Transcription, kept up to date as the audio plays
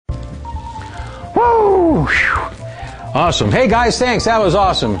Whew. Awesome. Hey guys, thanks. That was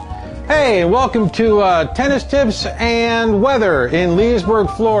awesome. Hey, welcome to Tennis Tips and Weather in Leesburg,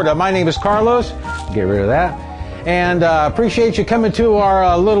 Florida. My name is Carlos. Get rid of that. And appreciate you coming to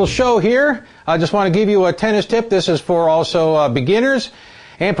our little show here. I just want to give you a tennis tip. This is for also beginners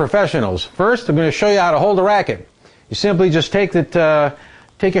and professionals. First, I'm going to show you how to hold a racket. You simply just take your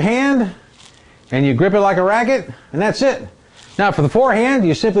hand and you grip it like a racket, and that's it. Now for the forehand,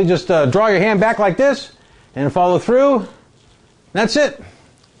 you simply just draw your hand back like this and follow through. That's it.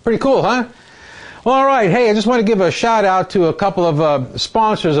 Pretty cool, huh? Well, all right. Hey, I just want to give a shout out to a couple of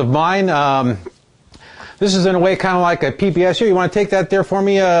sponsors of mine. This is in a way kind of like a PBS here. You want to take that there for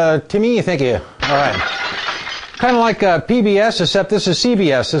me, Timmy? Thank you. All right. Kind of like PBS, except this is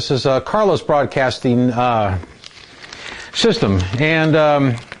CBS. This is Carlos Broadcasting System. And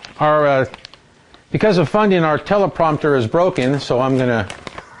our because of funding, our teleprompter is broken, so I'm gonna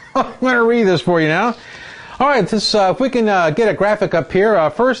read this for you now. All right, this if we can get a graphic up here.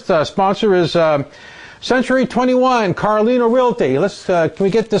 First sponsor is Century 21 Carlino Realty. Let's can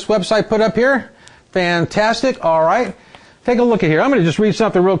we get this website put up here? Fantastic. All right, take a look at here. I'm going to just read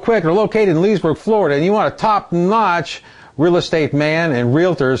something real quick. They're located in Leesburg, Florida, and you want a top-notch real estate man and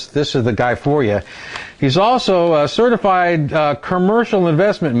realtors. This is the guy for you. He's also a certified commercial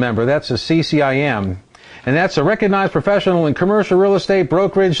investment member. That's a CCIM. And that's a recognized professional in commercial real estate,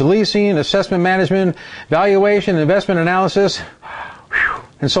 brokerage, leasing, assessment management, valuation, investment analysis,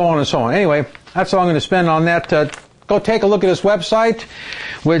 and so on and so on. Anyway, that's all I'm going to spend on that. Go take a look at his website,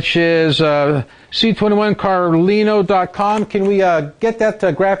 which is c21carlino.com. Can we get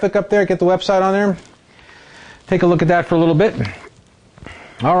that graphic up there, get the website on there? Take a look at that for a little bit.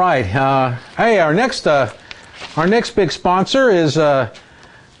 All right. Hey, our next big sponsor is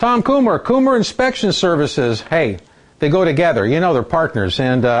Tom Coomer, Coomer Inspection Services. Hey, they go together. You know, they're partners.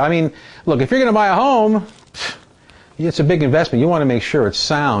 And I mean, look, if you're going to buy a home, it's a big investment. You want to make sure it's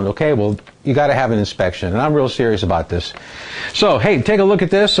sound. Okay, well, you got to have an inspection, and I'm real serious about this. So, hey, take a look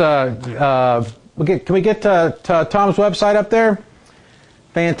at this. Can we get Tom's website up there?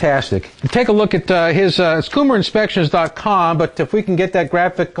 Fantastic. Take a look at his, it's CoomerInspections.com, but if we can get that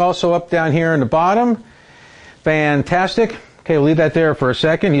graphic also up down here in the bottom, fantastic. Okay, we'll leave that there for a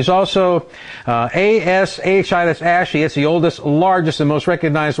second. He's also ASHI, that's ASHI. It's the oldest, largest, and most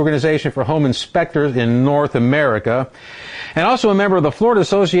recognized organization for home inspectors in North America. And also a member of the Florida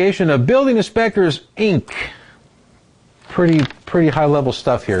Association of Building Inspectors, Inc. Pretty high-level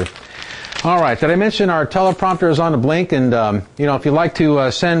stuff here. All right, did I mention our teleprompter is on the blink? And, you know, if you'd like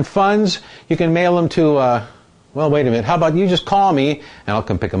to send funds, you can mail them to, well, wait a minute. How about you just call me, and I'll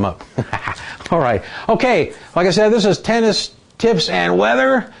come pick them up. All right. Okay, like I said, this is Tennis Tips and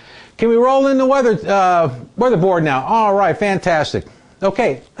Weather. Can we roll in the weather board now? All right, fantastic.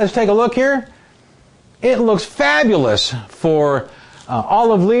 Okay, let's take a look here. It looks fabulous for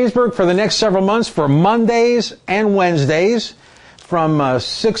all of Leesburg for the next several months, for Mondays and Wednesdays. From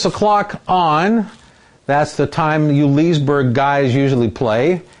 6 o'clock on, that's the time you Leesburg guys usually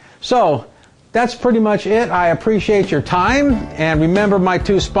play. So that's pretty much it. I appreciate your time. And remember my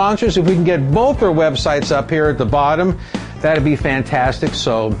two sponsors. If we can get both their websites up here at the bottom, that'd be fantastic.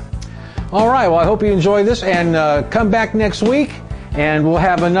 So, all right. Well, I hope you enjoy this. And come back next week, and we'll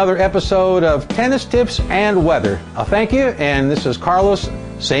have another episode of Tennis Tips and Weather. Thank you. And this is Carlos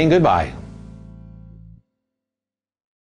saying goodbye.